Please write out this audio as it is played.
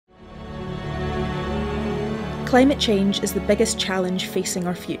Climate change is the biggest challenge facing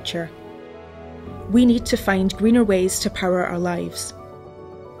our future. We need to find greener ways to power our lives,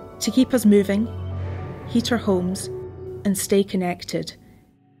 to keep us moving, heat our homes, and stay connected.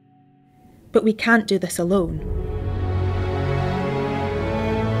 But we can't do this alone.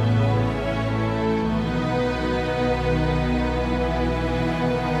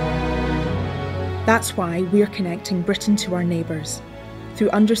 That's why we're connecting Britain to our neighbours through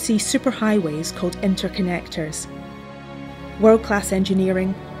undersea superhighways called Interconnectors. World-class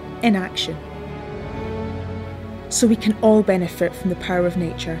engineering in action. So we can all benefit from the power of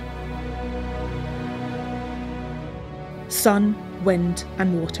nature. Sun, wind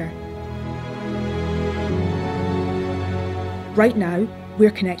and water. Right now,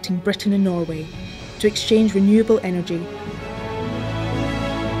 we're connecting Britain and Norway to exchange renewable energy.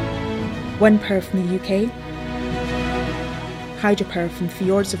 Wind power from the UK, hydropower from the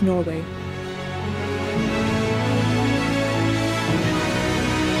fjords of Norway.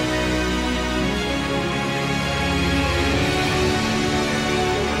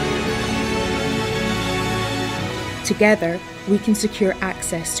 Together, we can secure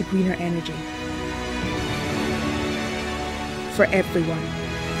access to greener energy. For everyone.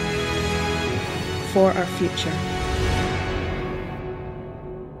 For our future.